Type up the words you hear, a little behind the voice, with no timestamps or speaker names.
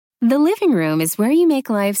The living room is where you make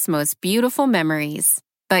life's most beautiful memories.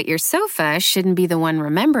 But your sofa shouldn't be the one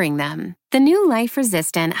remembering them. The new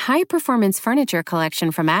life-resistant, high-performance furniture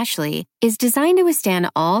collection from Ashley is designed to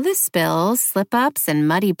withstand all the spills, slip-ups, and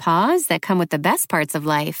muddy paws that come with the best parts of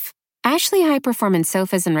life. Ashley high-performance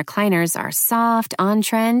sofas and recliners are soft,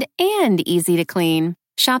 on-trend, and easy to clean.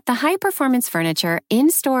 Shop the high-performance furniture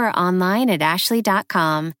in-store or online at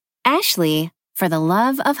ashley.com. Ashley, for the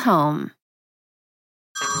love of home.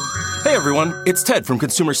 Hey everyone, it's Ted from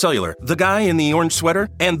Consumer Cellular, the guy in the orange sweater,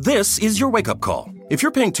 and this is your wake-up call. If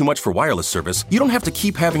you're paying too much for wireless service, you don't have to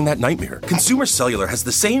keep having that nightmare. Consumer Cellular has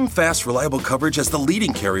the same fast, reliable coverage as the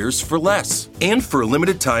leading carriers for less. And for a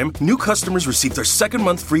limited time, new customers receive their second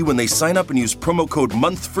month free when they sign up and use promo code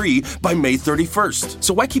MONTHFREE by May 31st.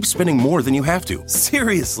 So why keep spending more than you have to?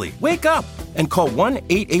 Seriously, wake up and call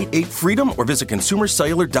 1-888-FREEDOM or visit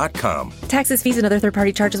consumercellular.com. Taxes, fees, and other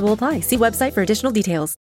third-party charges will apply. See website for additional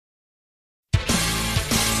details.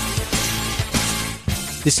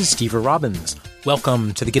 This is Steve Robbins.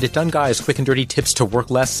 Welcome to the Get It Done Guys quick and dirty tips to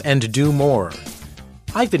work less and do more.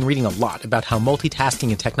 I've been reading a lot about how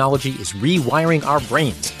multitasking in technology is rewiring our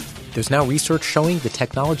brains. There's now research showing that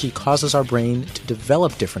technology causes our brain to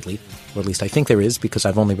develop differently, or at least I think there is, because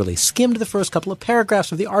I've only really skimmed the first couple of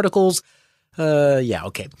paragraphs of the articles.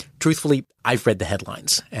 Okay. Truthfully, I've read the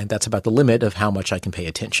headlines, and that's about the limit of how much I can pay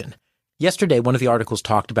attention. Yesterday, one of the articles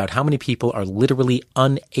talked about how many people are literally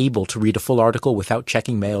unable to read a full article without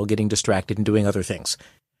checking mail, getting distracted, and doing other things.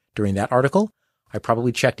 During that article, I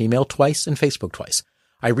probably checked email twice and Facebook twice.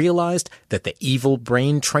 I realized that the evil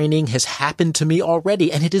brain training has happened to me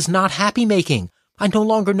already, and it is not happy-making. I no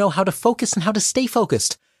longer know how to focus and how to stay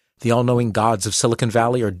focused. The all-knowing gods of Silicon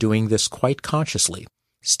Valley are doing this quite consciously.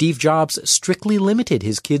 Steve Jobs strictly limited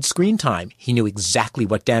his kids' screen time. He knew exactly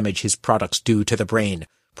what damage his products do to the brain.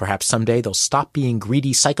 Perhaps someday they'll stop being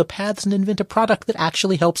greedy psychopaths and invent a product that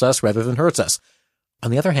actually helps us rather than hurts us. On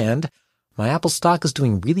the other hand, my Apple stock is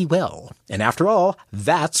doing really well. And after all,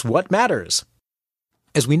 that's what matters.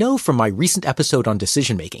 As we know from my recent episode on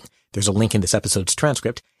decision-making, there's a link in this episode's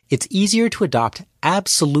transcript, it's easier to adopt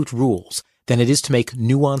absolute rules than it is to make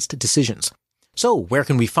nuanced decisions. So where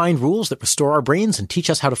can we find rules that restore our brains and teach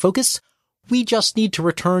us how to focus? We just need to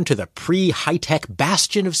return to the pre-high-tech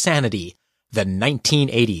bastion of sanity, the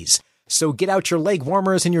 1980s. So get out your leg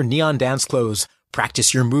warmers and your neon dance clothes.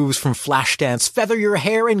 Practice your moves from Flashdance, feather your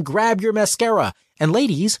hair, and grab your mascara. And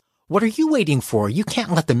ladies, what are you waiting for? You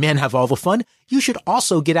can't let the men have all the fun. You should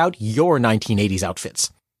also get out your 1980s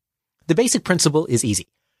outfits. The basic principle is easy.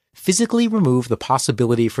 Physically remove the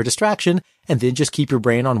possibility for distraction, and then just keep your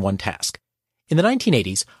brain on one task. In the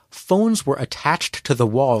 1980s, phones were attached to the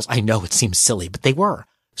walls. I know it seems silly, but they were.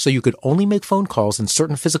 So you could only make phone calls in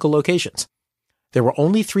certain physical locations. There were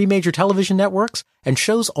only 3 major television networks, and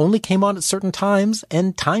shows only came on at certain times,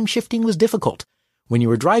 and time shifting was difficult. When you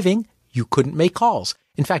were driving, you couldn't make calls.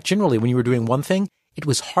 In fact, generally, when you were doing one thing, it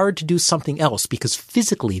was hard to do something else because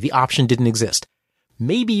physically the option didn't exist.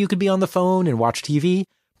 Maybe you could be on the phone and watch TV,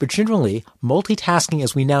 but generally, multitasking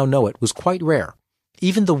as we now know it was quite rare.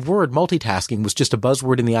 Even the word multitasking was just a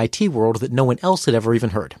buzzword in the IT world that no one else had ever even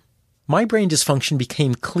heard. My brain dysfunction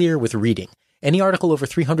became clear with reading. Any article over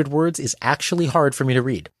 300 words is actually hard for me to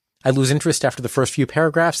read. I lose interest after the first few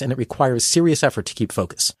paragraphs, and it requires serious effort to keep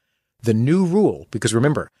focus. The new rule, because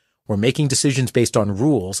remember, we're making decisions based on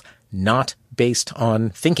rules, not based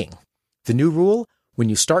on thinking. The new rule, when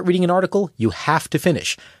you start reading an article, you have to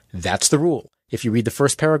finish. That's the rule. If you read the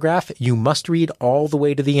first paragraph, you must read all the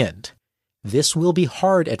way to the end. This will be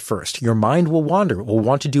hard at first. Your mind will wander, will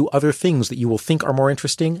want to do other things that you will think are more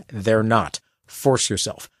interesting. They're not. Force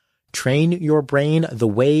yourself. Train your brain the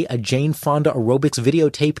way a Jane Fonda aerobics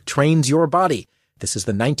videotape trains your body. This is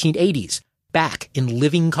the 1980s, back in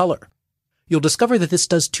living color. You'll discover that this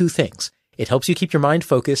does 2 things. It helps you keep your mind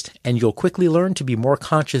focused, and you'll quickly learn to be more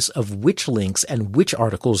conscious of which links and which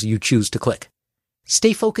articles you choose to click.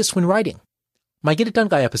 Stay focused when writing. My Get It Done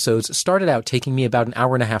Guy episodes started out taking me about an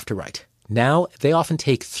hour and a half to write. Now, they often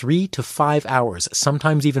take 3 to 5 hours,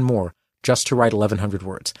 sometimes even more, just to write 1,100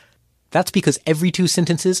 words. That's because every 2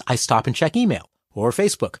 sentences I stop and check email, or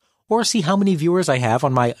Facebook, or see how many viewers I have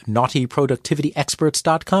on my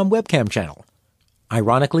naughtyproductivityexperts.com webcam channel.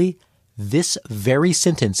 Ironically, this very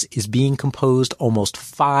sentence is being composed almost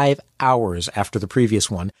 5 hours after the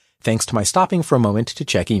previous one, thanks to my stopping for a moment to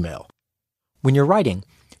check email. When you're writing,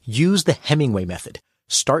 use the Hemingway method.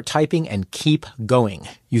 Start typing and keep going.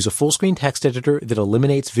 Use a full-screen text editor that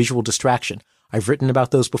eliminates visual distraction. I've written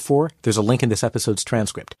about those before. There's a link in this episode's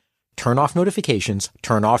transcript. Turn off notifications,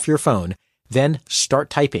 turn off your phone, then start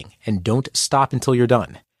typing, and don't stop until you're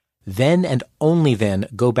done. Then and only then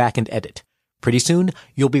go back and edit. Pretty soon,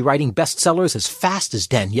 you'll be writing bestsellers as fast as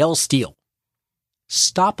Danielle Steele.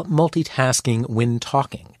 Stop multitasking when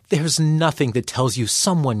talking. There's nothing that tells you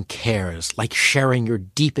someone cares, like sharing your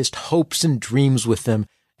deepest hopes and dreams with them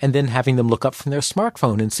and then having them look up from their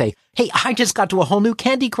smartphone and say, "Hey, I just got to a whole new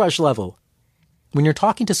Candy Crush level." When you're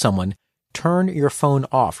talking to someone, turn your phone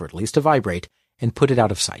off, or at least to vibrate, and put it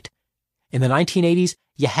out of sight. In the 1980s,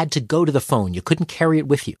 you had to go to the phone. You couldn't carry it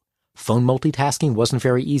with you. Phone multitasking wasn't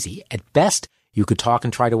very easy. At best, you could talk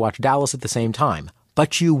and try to watch Dallas at the same time.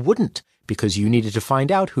 But you wouldn't, because you needed to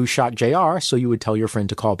find out who shot JR, so you would tell your friend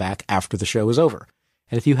to call back after the show was over.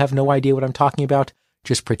 And if you have no idea what I'm talking about,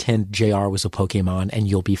 just pretend JR was a Pokemon and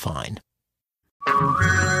you'll be fine.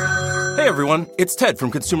 Hey everyone, it's Ted from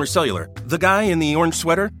Consumer Cellular, the guy in the orange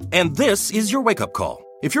sweater, and this is your wake-up call.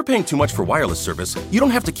 If you're paying too much for wireless service, you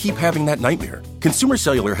don't have to keep having that nightmare. Consumer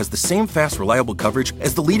Cellular has the same fast, reliable coverage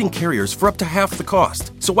as the leading carriers for up to half the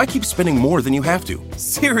cost. So why keep spending more than you have to?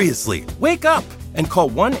 Seriously, wake up and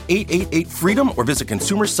call 1-888-FREEDOM or visit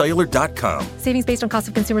consumercellular.com. Savings based on cost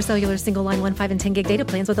of Consumer Cellular single line 1, 5, and 10 gig data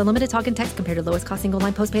plans with unlimited talk and text compared to lowest cost single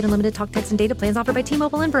line postpaid unlimited talk, text, and data plans offered by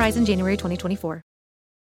T-Mobile and Verizon January 2024.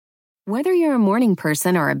 Whether you're a morning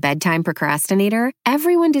person or a bedtime procrastinator,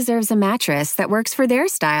 everyone deserves a mattress that works for their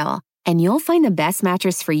style. And you'll find the best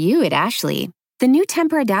mattress for you at Ashley. The new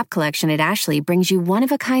Temper-Adapt collection at Ashley brings you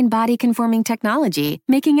one-of-a-kind body-conforming technology,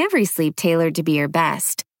 making every sleep tailored to be your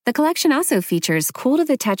best. The collection also features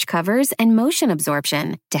cool-to-the-touch covers and motion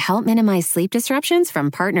absorption to help minimize sleep disruptions from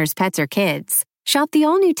partners, pets, or kids. Shop the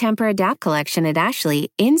all-new Temper-Adapt collection at Ashley,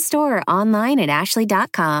 in-store or online at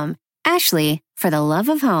ashley.com. Ashley, for the love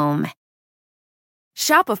of home.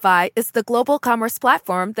 Shopify is the global commerce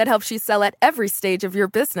platform that helps you sell at every stage of your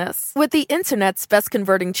business. With the internet's best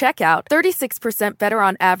converting checkout, 36% better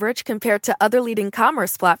on average compared to other leading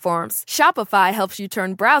commerce platforms, Shopify helps you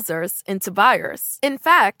turn browsers into buyers. In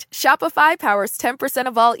fact, Shopify powers 10%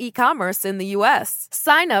 of all e-commerce in the U.S.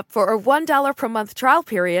 Sign up for a $1 per month trial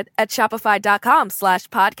period at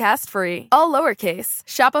shopify.com/podcast free. All lowercase,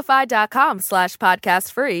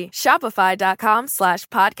 shopify.com/podcast free,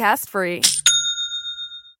 shopify.com/podcast free.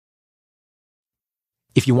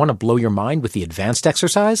 If you want to blow your mind with the advanced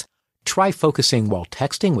exercise, try focusing while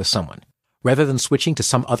texting with someone. Rather than switching to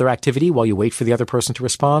some other activity while you wait for the other person to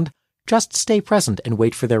respond, just stay present and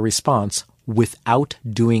wait for their response without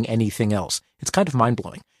doing anything else. It's kind of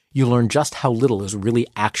mind-blowing. You learn just how little is really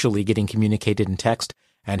actually getting communicated in text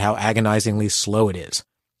and how agonizingly slow it is.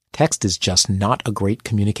 Text is just not a great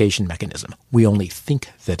communication mechanism. We only think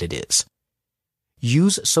that it is.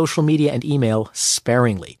 Use social media and email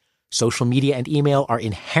sparingly. Social media and email are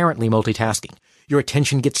inherently multitasking. Your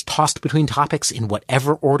attention gets tossed between topics in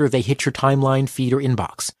whatever order they hit your timeline, feed, or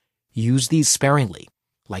inbox. Use these sparingly.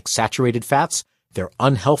 Like saturated fats, they're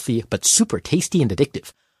unhealthy but super tasty and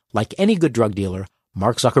addictive. Like any good drug dealer,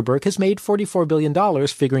 Mark Zuckerberg has made $44 billion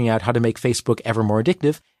figuring out how to make Facebook ever more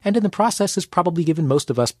addictive, and in the process has probably given most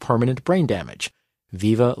of us permanent brain damage.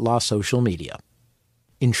 Viva la social media.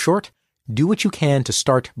 In short, do what you can to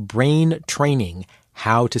start brain training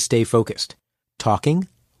how to stay focused. Talking,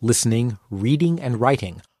 listening, reading, and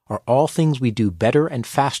writing are all things we do better and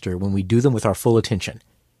faster when we do them with our full attention.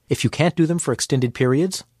 If you can't do them for extended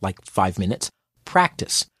periods, like 5 minutes,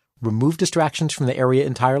 practice. Remove distractions from the area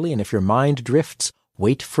entirely, and if your mind drifts,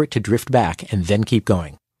 wait for it to drift back and then keep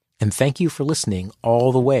going. And thank you for listening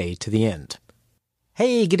all the way to the end.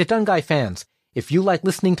 Hey, Get It Done Guy fans! If you like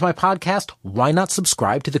listening to my podcast, why not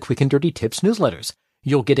subscribe to the Quick and Dirty Tips newsletters?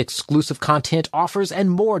 You'll get exclusive content, offers, and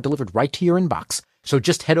more delivered right to your inbox. So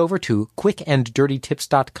just head over to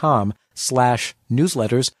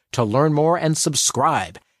quickanddirtytips.com/newsletters to learn more and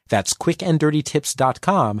subscribe. That's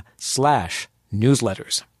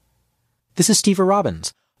quickanddirtytips.com/newsletters. This is Steve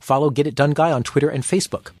Robbins. Follow Get It Done Guy on Twitter and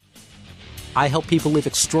Facebook. I help people live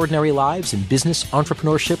extraordinary lives in business,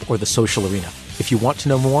 entrepreneurship, or the social arena. If you want to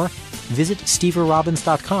know more, visit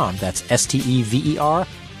steverobbins.com. That's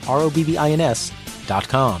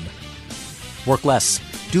SteveRobbins.com. Work less,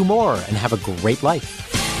 do more, and have a great life.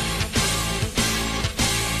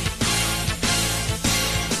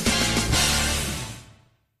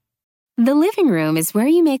 The living room is where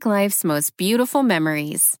you make life's most beautiful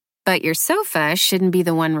memories. But your sofa shouldn't be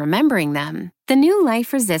the one remembering them. The new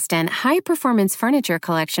life-resistant, high-performance furniture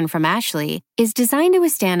collection from Ashley is designed to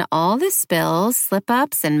withstand all the spills,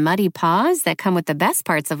 slip-ups, and muddy paws that come with the best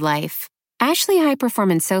parts of life. Ashley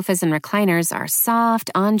high-performance sofas and recliners are soft,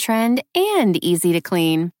 on-trend, and easy to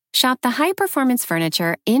clean. Shop the high-performance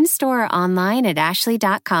furniture in-store or online at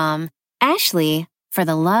ashley.com. Ashley, for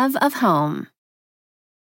the love of home.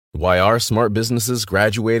 Why are smart businesses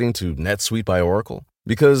graduating to NetSuite by Oracle?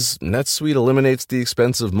 Because NetSuite eliminates the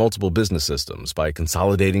expense of multiple business systems by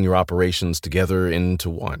consolidating your operations together into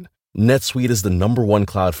one. NetSuite is the #1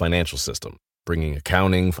 cloud financial system, bringing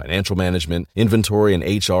accounting, financial management, inventory, and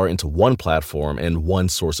HR into one platform and one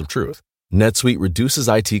source of truth. NetSuite reduces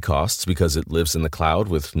IT costs because it lives in the cloud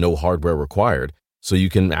with no hardware required, so you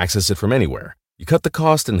can access it from anywhere. You cut the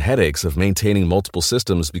cost and headaches of maintaining multiple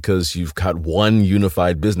systems because you've got one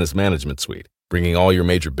unified business management suite. Bringing all your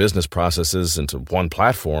major business processes into one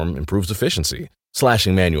platform improves efficiency,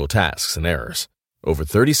 slashing manual tasks and errors. Over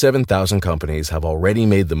 37,000 companies have already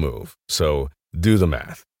made the move, so do the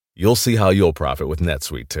math. You'll see how you'll profit with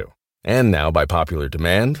NetSuite too. And now, by popular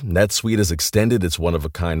demand, NetSuite has extended its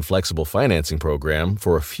one-of-a-kind flexible financing program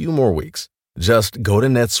for a few more weeks. Just go to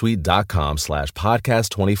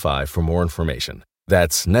netsuite.com/podcast25 for more information.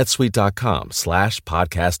 That's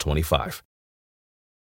netsuite.com/podcast25.